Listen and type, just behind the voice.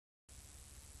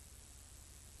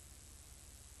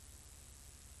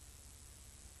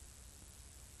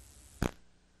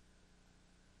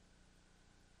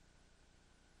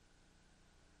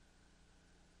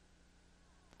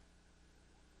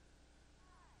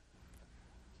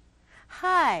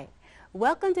Hi,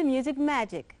 welcome to Music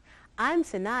Magic. I'm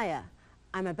Sanaya.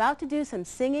 I'm about to do some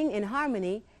singing in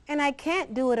harmony, and I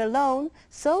can't do it alone,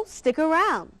 so stick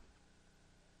around.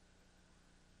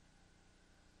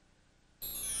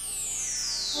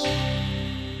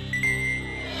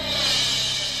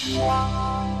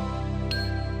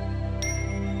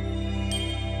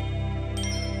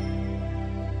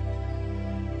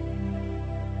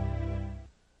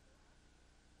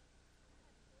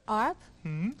 Arp?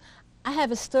 I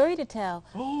have a story to tell.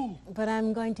 Oh. But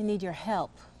I'm going to need your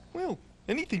help. Well,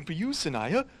 anything for you,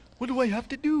 Sanaya. What do I have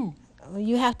to do?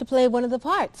 You have to play one of the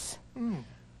parts.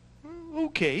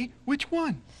 Okay, which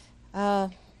one? The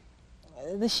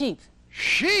sheep.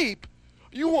 Sheep?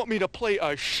 You want me to play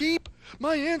a sheep?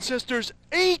 My ancestors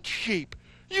ate sheep.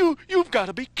 You've got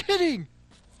to be kidding.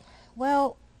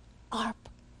 Well, Arp,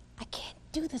 I can't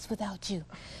do this without you.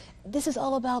 This is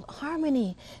all about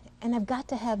harmony, and I've got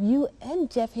to have you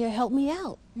and Jeff here help me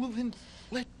out. Well, then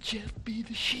let Jeff be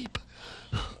the sheep.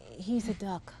 He's a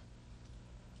duck.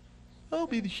 I'll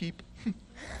be the sheep.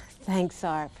 Thanks,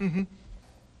 Arp.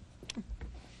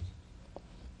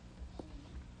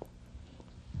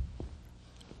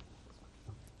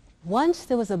 Once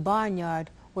there was a barnyard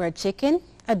where a chicken,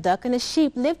 a duck, and a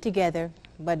sheep lived together,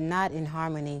 but not in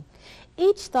harmony.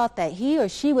 Each thought that he or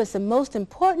she was the most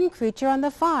important creature on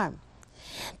the farm.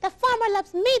 The farmer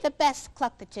loves me the best,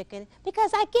 clucked the chicken,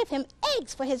 because I give him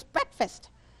eggs for his breakfast.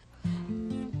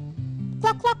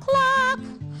 Cluck, cluck, cluck,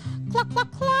 cluck,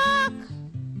 cluck, cluck,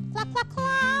 cluck, cluck,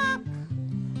 cluck.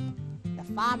 The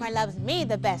farmer loves me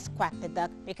the best, quacked the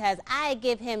duck, because I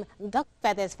give him duck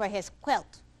feathers for his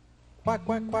quilt. Quack,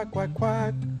 quack, quack, quack,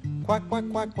 quack. Quack, quack,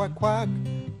 quack, quack, quack.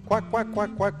 Quack, quack,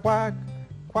 quack, quack, quack.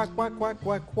 Quack, quack, quack,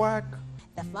 quack, quack.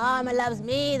 The farmer loves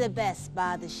me the best,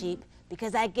 bawled the sheep,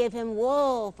 because I give him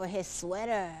wool for his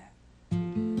sweater.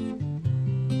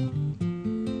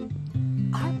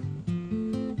 Arp?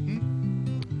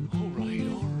 All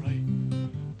right.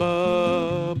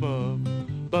 Ba-ba,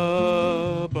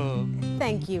 ba-ba.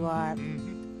 Thank you, Arp.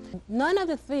 None of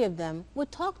the three of them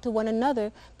would talk to one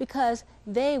another because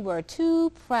they were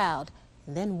too proud.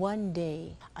 Then one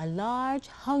day, a large,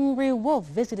 hungry wolf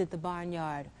visited the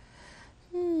barnyard.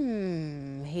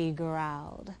 He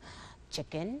growled.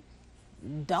 Chicken,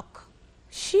 duck,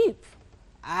 sheep.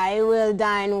 I will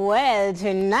dine well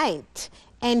tonight.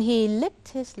 And he licked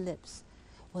his lips.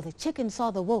 Well, the chicken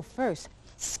saw the wolf first,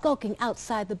 skulking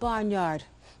outside the barnyard.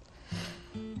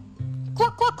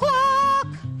 Cluck, cluck, cluck!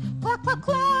 Cluck, cluck,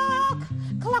 cluck!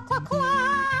 Cluck, cluck,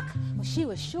 cluck! Well, she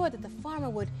was sure that the farmer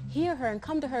would hear her and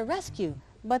come to her rescue.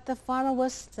 But the farmer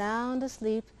was sound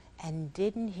asleep and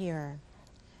didn't hear her.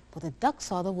 Well, the duck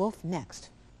saw the wolf next.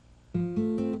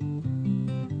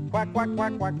 Quack, quack,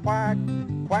 quack, quack, quack.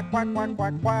 Quack, quack, quack,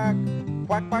 quack, quack.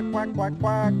 Quack, quack, quack, quack,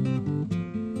 quack.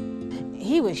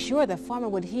 He was sure the farmer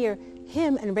would hear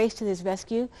him and race to his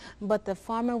rescue, but the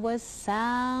farmer was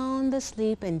sound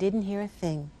asleep and didn't hear a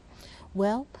thing.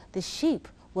 Well, the sheep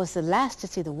was the last to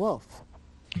see the wolf.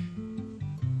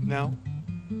 Now?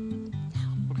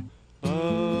 Okay.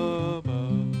 Ba-ba,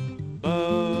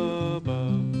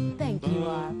 ba-ba. Thank you,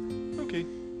 Arp. Okay.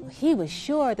 He was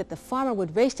sure that the farmer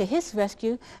would race to his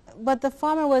rescue, but the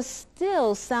farmer was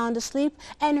still sound asleep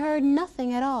and heard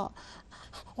nothing at all.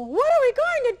 What are we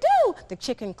going to do? The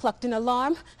chicken clucked in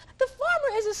alarm. The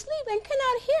farmer is asleep and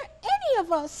cannot hear any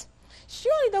of us.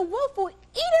 Surely the wolf will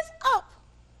eat us up.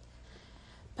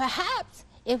 Perhaps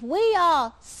if we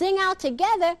all sing out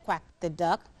together, quacked the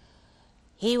duck,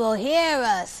 he will hear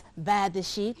us, baaed the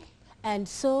sheep. And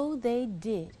so they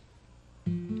did.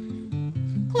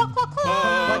 Cluck, cluck, cluck!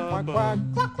 Quack, quack, quack.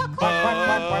 Cluck, cluck, Quack, cluck!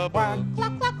 quack, quack, quack, quack.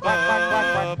 Cluck, cluck, Quack, quack,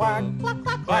 quack, quack, quack. cluck,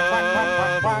 cluck, Quack, quack, quack,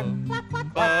 quack, quack. cluck, cluck,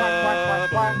 Quack, quack, quack, quack,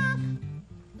 quack.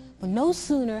 But no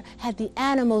sooner had the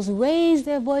animals raised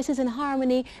their voices in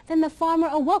harmony than the farmer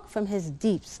awoke from his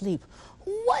deep sleep.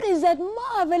 What is that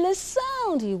marvelous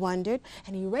sound, he wondered,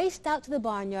 and he raced out to the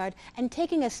barnyard and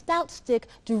taking a stout stick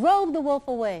drove the wolf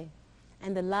away.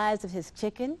 And the lives of his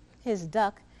chicken, his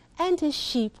duck, and his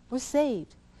sheep were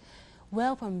saved.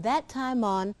 Well, from that time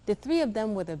on, the three of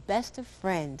them were the best of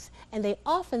friends, and they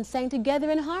often sang together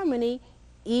in harmony,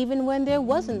 even when there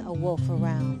wasn't a wolf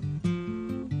around.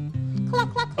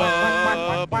 cluck, cluck, Quack,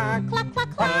 cluck! quack, quack, quack. Cluck, cluck,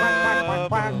 Quack, quack, quack, quack,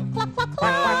 quack. cluck, cluck,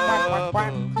 Quack, quack, quack, quack,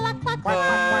 quack. cluck, cluck, Quack,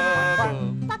 quack, quack, quack.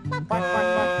 cluck, cluck, Quack, quack,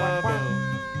 quack, quack, quack.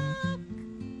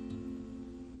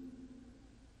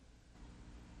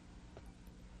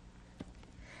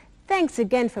 Thanks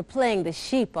again for playing the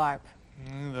sheep, Arp.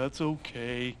 That's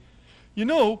okay. You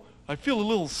know, I feel a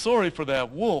little sorry for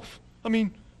that wolf. I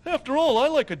mean, after all, I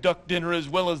like a duck dinner as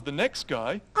well as the next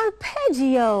guy.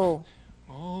 Arpeggio!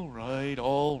 All right,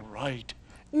 all right.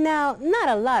 Now, not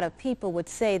a lot of people would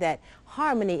say that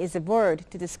harmony is a word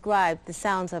to describe the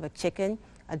sounds of a chicken,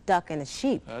 a duck, and a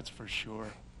sheep. That's for sure.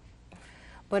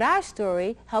 But our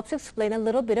story helps explain a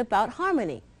little bit about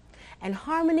harmony. And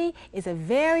harmony is a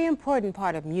very important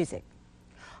part of music.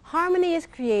 Harmony is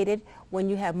created when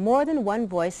you have more than one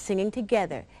voice singing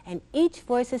together, and each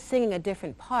voice is singing a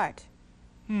different part.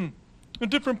 A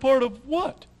different part of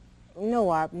what? No,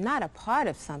 Arp, not a part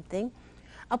of something.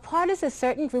 A part is a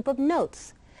certain group of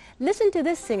notes. Listen to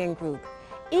this singing group.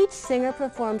 Each singer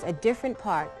performs a different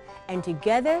part, and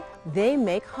together they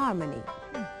make harmony.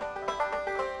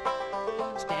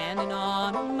 Standing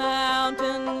on a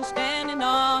mountain, standing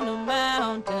on a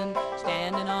mountain,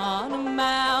 standing on a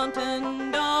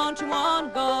mountain, don't you want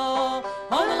to go?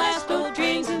 Oh, the last old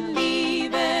train's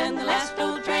a-leaving, the last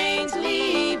old train's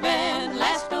a-leaving, the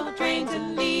last old train's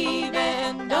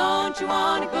a-leaving, don't you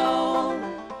want to go?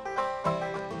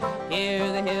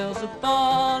 Here the hills are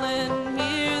falling,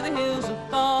 here the hills are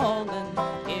falling,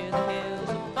 here the hills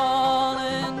are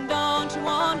falling, don't you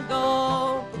want to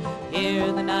go?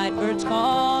 Hear the night birds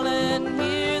calling,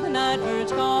 hear the night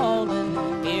birds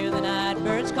calling, hear the night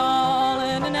birds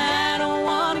calling, and I don't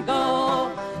want to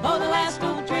go. Oh, the last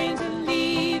old train's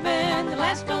a-leaving, the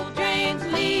last old train's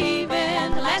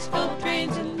a-leaving, the last old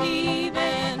train's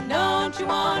a-leaving, don't you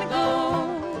want to go?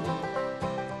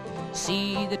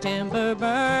 See the timber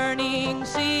burning,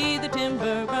 see the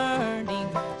timber burning,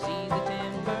 see the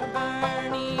timber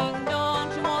burning,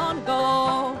 don't you want to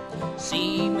go?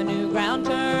 See my new ground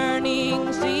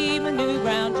turning, see my new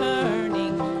ground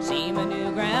turning, see my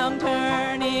new ground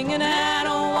turning, and I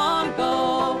don't want to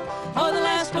go. Oh, the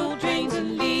last old train's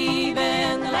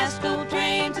a-leaving, the last old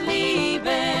train's a-leaving,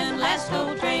 the last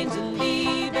old train's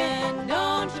a-leaving,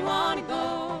 don't you want to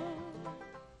go?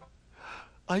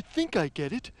 I think I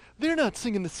get it. They're not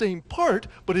singing the same part,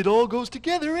 but it all goes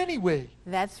together anyway.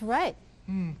 That's right.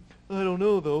 I don't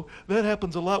know, though. That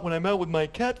happens a lot when I'm out with my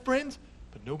cat friends,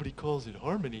 but nobody calls it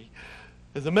harmony.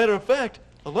 As a matter of fact,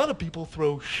 a lot of people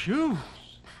throw shoes.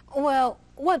 Well,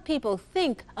 what people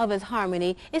think of as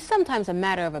harmony is sometimes a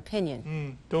matter of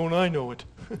opinion. Don't I know it?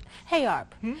 Hey,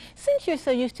 Arp, since you're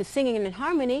so used to singing in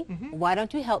harmony, why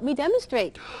don't you help me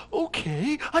demonstrate?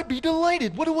 Okay, I'd be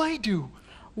delighted. What do I do?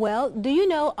 Well, do you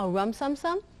know a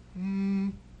rum-sum-sum?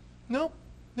 Nope,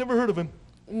 never heard of him.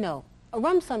 No. A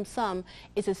rum-sum-sum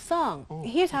is a song.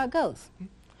 Here's how it goes.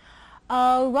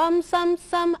 A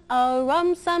rum-sum-sum, a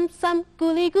rum-sum-sum,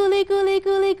 gooly, gooly, gooly,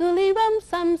 gooly, gooly,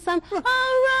 rum-sum-sum. A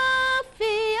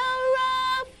ruffy,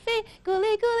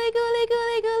 gooly, gooly, gooly,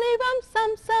 gooly, gooly,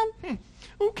 rum-sum-sum.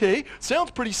 Okay,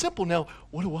 sounds pretty simple. Now,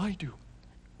 what do I do?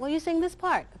 Well, you sing this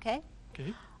part, okay?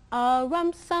 Okay. A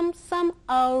rum-sum-sum,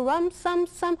 a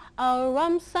rum-sum-sum, a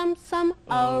rum-sum-sum,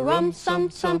 a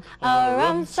rum-sum-sum, a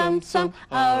rum-sum-sum,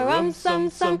 a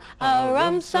rum-sum-sum, a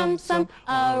rum-sum-sum,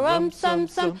 a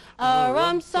rum-sum-sum, a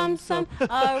rum-sum-sum,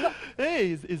 a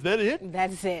Hey, is that it?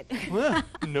 That's it. Well,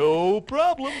 no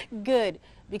problem. Good,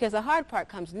 because the hard part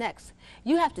comes next.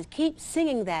 You have to keep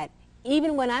singing that,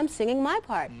 even when I'm singing my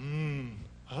part.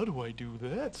 How do I do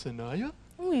that, Sanaya?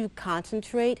 Oh, you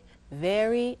concentrate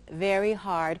very, very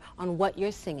hard on what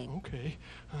you're singing. Okay.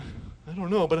 I don't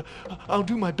know, but I'll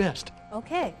do my best.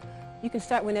 Okay, you can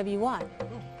start whenever you want.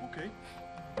 Oh, okay.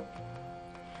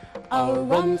 A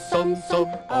rum-sum-sum,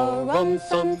 a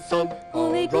rum-sum-sum,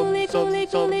 gooly, gooly, gooly,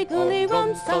 gooly, gooly,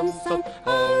 rum-sum-sum, a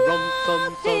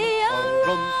ruffy,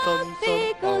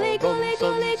 gooly, gooly,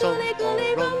 gooly, gooly,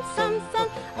 gooly, rum-sum-sum,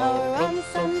 a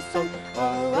rum-sum-sum,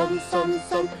 a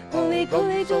rum-sum-sum, gooly,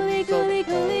 gooly, gooly, gooly,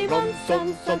 gooly,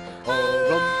 rum-sum-sum, a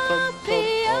ruffy,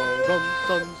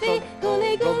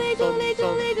 gooly, gooly, gooly,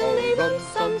 gooly, gooly,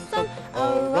 rum-sum-sum,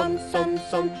 a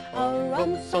rum-sum-sum, a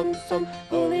rum-sum-sum,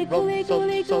 gooly, gooly,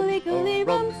 gooly, gooly, gooly,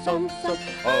 rum-sum-sum,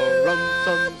 a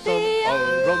rum-sum-sum,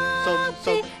 a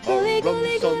rum-sum-sum, gooly,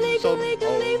 gooly, gooly, gooly,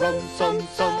 gooly,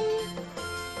 rum-sum-sum.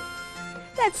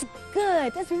 That's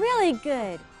good. That's really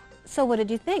good. So what did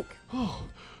you think?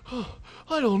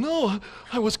 I don't know.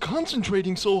 I was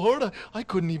concentrating so hard I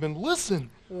couldn't even listen.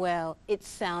 Well, it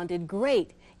sounded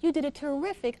great. You did a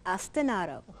terrific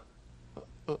ostinato.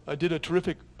 I did a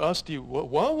terrific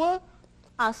what?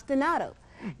 Ostinato.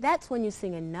 That's when you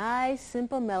sing a nice,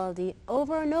 simple melody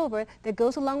over and over that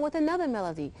goes along with another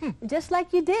melody, just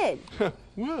like you did.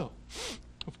 Well,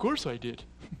 of course I did.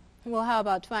 Well, how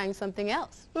about trying something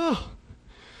else? Oh,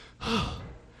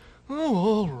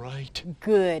 all right.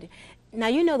 Good. Now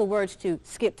you know the words to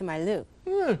Skip to My Lou.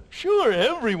 Sure,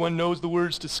 everyone knows the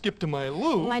words to Skip to My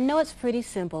Lou. Well, I know it's pretty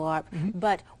simple, Arp,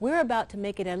 but we're about to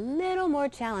make it a little more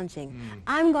challenging.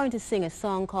 I'm going to sing a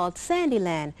song called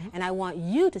Sandyland, and I want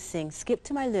you to sing Skip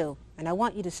to My Lou, and I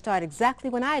want you to start exactly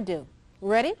when I do.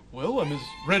 Ready? Well, I'm as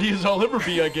ready as I'll ever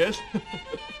be, I guess.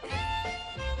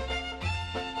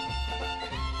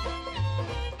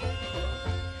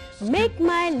 Make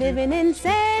my living in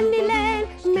Sandyland,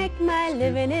 make my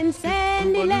living in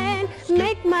Sandyland,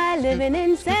 make my living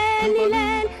in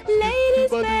Sandyland, ladies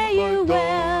fare you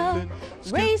well.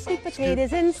 Raise sweet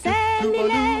potatoes in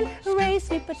Sandyland, raise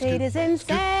sweet potatoes in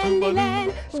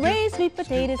Sandyland, raise sweet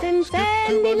potatoes in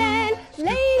Sandyland,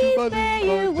 ladies fare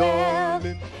you well.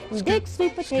 Dig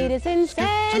sweet potatoes in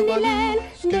Sandyland,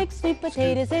 dig sweet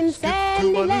potatoes in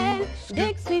Sandyland,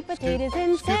 dig sweet potatoes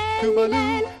in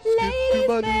Sandyland, ladies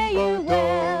fare you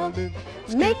well.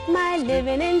 Make my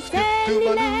living in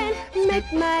Sandyland,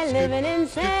 make my living in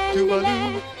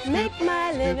Sandyland, make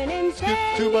my living in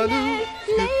Sandyland,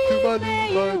 ladies fare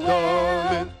you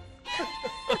well.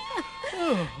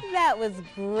 That was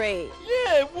great.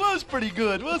 Yeah, it was pretty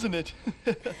good, wasn't it?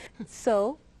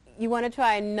 So, you want to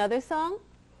try another song?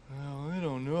 Well, I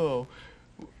don't know.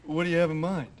 What do you have in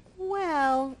mind?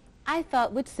 Well, I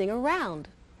thought we'd sing around.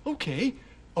 Okay.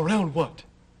 Around what?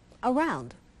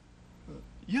 Around.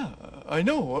 Yeah, I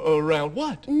know. Around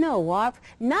what? No, Warp,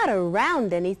 not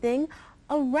around anything.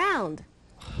 Around.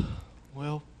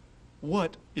 Well,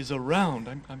 what is around?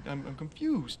 I'm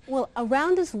confused. Well,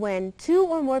 around is when two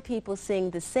or more people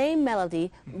sing the same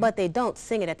melody, but they don't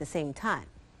sing it at the same time.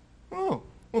 Oh,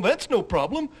 well, that's no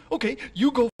problem. Okay, you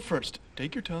go first.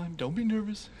 Take your time. Don't be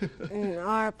nervous.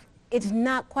 Arp, it's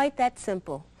not quite that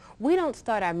simple. We don't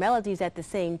start our melodies at the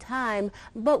same time,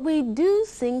 but we do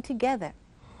sing together.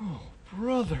 Oh,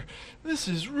 brother, this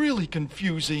is really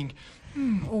confusing.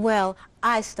 Well,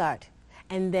 I start,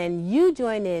 and then you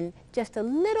join in just a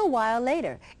little while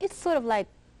later. It's sort of like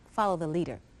follow the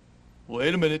leader.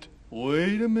 Wait a minute.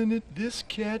 Wait a minute. This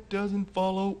cat doesn't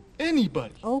follow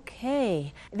anybody.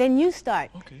 Okay, then you start.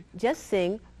 Okay. Just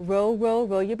sing, row, row,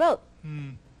 row your boat.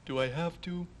 Do I have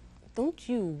to? Don't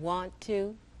you want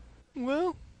to?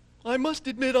 Well, I must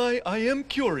admit I am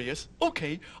curious.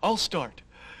 Okay, I'll start.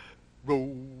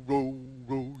 Row, row,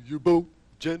 row your boat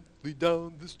gently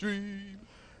down the stream.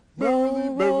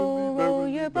 Row, row, row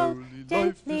your boat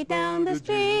gently down the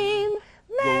stream.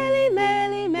 Merrily,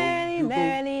 merrily, merrily,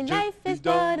 merrily, life is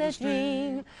but a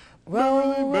dream.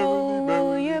 Row, row,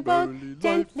 row your boat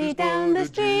gently down the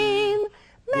stream.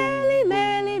 Merrily,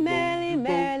 merrily, merrily,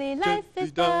 merrily, life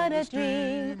is but a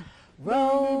dream.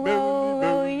 Row, row,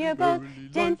 row your boat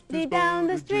gently down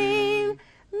the stream.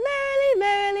 Merrily,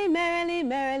 merrily, merrily,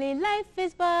 merrily, life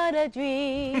is but a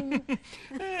dream.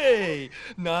 Hey,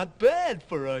 not bad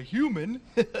for a human.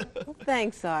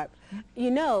 Thanks, Arp.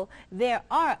 You know, there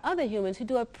are other humans who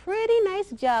do a pretty nice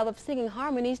job of singing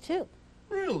harmonies, too.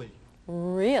 Really?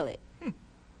 Really.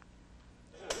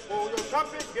 Oh, the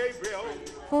trumpet, Gabriel.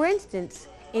 For instance,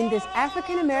 in this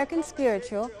African-American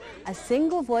spiritual, a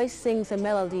single voice sings a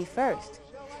melody first.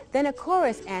 Then a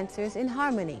chorus answers in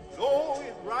harmony. Know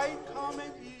it right, calm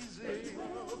and easy.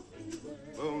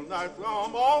 Will not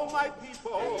from all my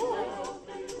people.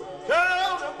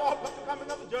 Tell them all about the coming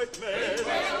of the judgment.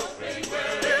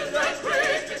 In that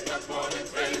great is the morning,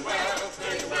 stay well,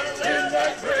 stay well. In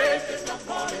that great is the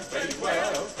morning, stay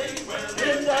well, stay well.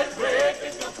 In that great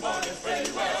is the morning, stay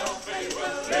well, stay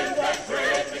well. In that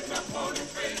great is the morning,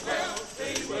 stay well,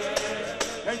 stay well.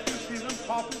 Can't you see them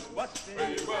coffins busting?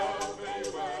 Very well, very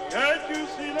well. Can't you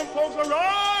see them folks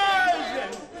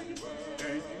arising?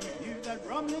 Can't you hear that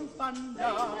rumbling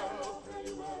thunder?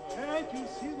 Can't you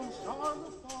see them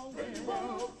stars falling?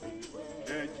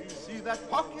 Can't you see that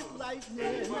pocket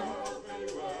lightning?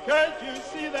 Can't you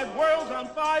see that world's on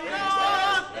fire?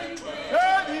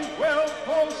 Very well,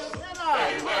 poor sinner.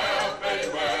 Very well, very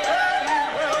well. Very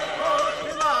well, poor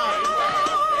sinner.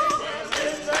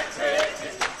 In that great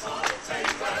is the Father, say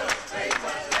well, say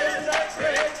well. In that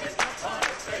great is the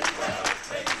Father, say well,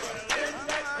 say well. In that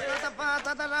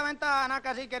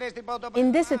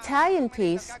In this Italian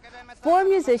piece, four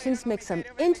musicians make some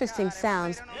interesting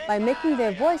sounds by making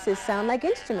their voices sound like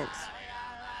instruments.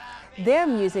 Their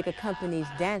music accompanies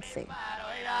dancing.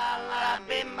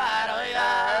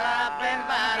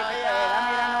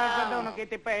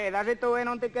 Se tu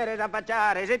non ti quieres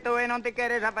affacciare, se tu non ti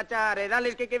quieres affacciare,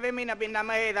 dalle che femmina pinna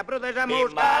meda, prudesa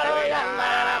musca.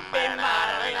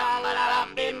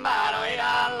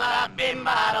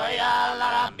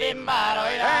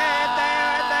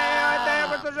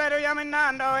 Questo serio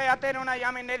yaminando, e a teruna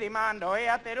yamine di mando, e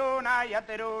a teruna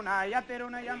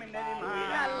yamine di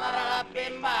mando.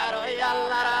 bimbaro,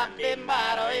 yalla,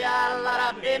 bimbaro,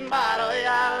 yalla, bimbaro,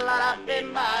 yalla,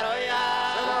 bimbaro,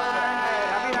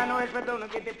 yalla. Mira, no es perdono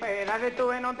che ti espera, se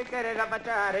tu non ti quieres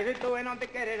affacciare, se tu non ti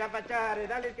quieres affacciare,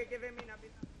 dale che femmina.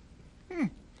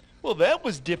 Well, that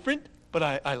was different, but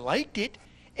I liked it.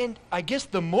 And I guess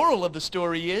the moral of the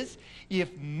story is, if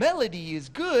melody is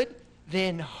good,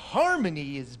 then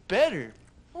harmony is better.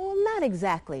 Well, not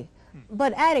exactly.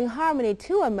 But adding harmony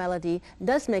to a melody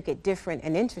does make it different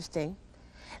and interesting.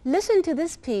 Listen to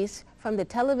this piece from the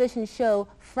television show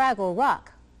Fraggle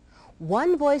Rock.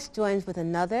 One voice joins with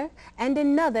another and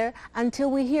another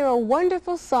until we hear a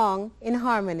wonderful song in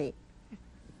harmony.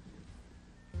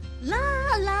 La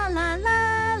la la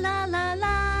la la la la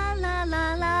la la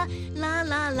la la la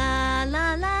la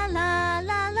la la la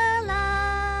la la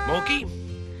la. Monkey?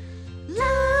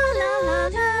 La la la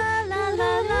la la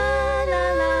la la la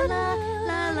la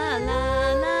la la la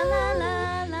la la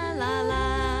la la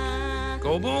la.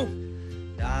 Gobo?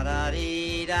 Da da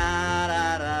dee da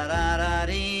da da da da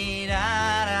dee da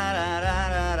da da da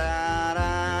da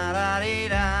da da dee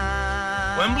da.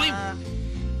 Wembley?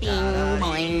 Bing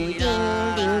boing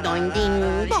ding ding doing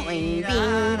ding boing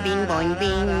bing bing boing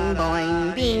bing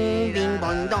boing bing bing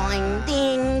boing doing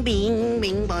ding bing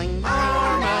bing boing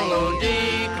Our boing.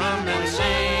 melody, come and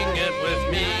sing it with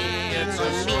me. It's a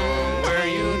song where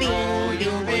you know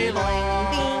you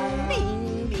belong.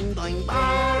 Bing bing bing boing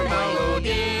Our boing.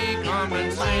 melody, come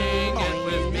and sing it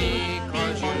with me.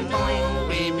 'Cause you know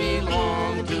we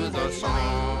belong to the song.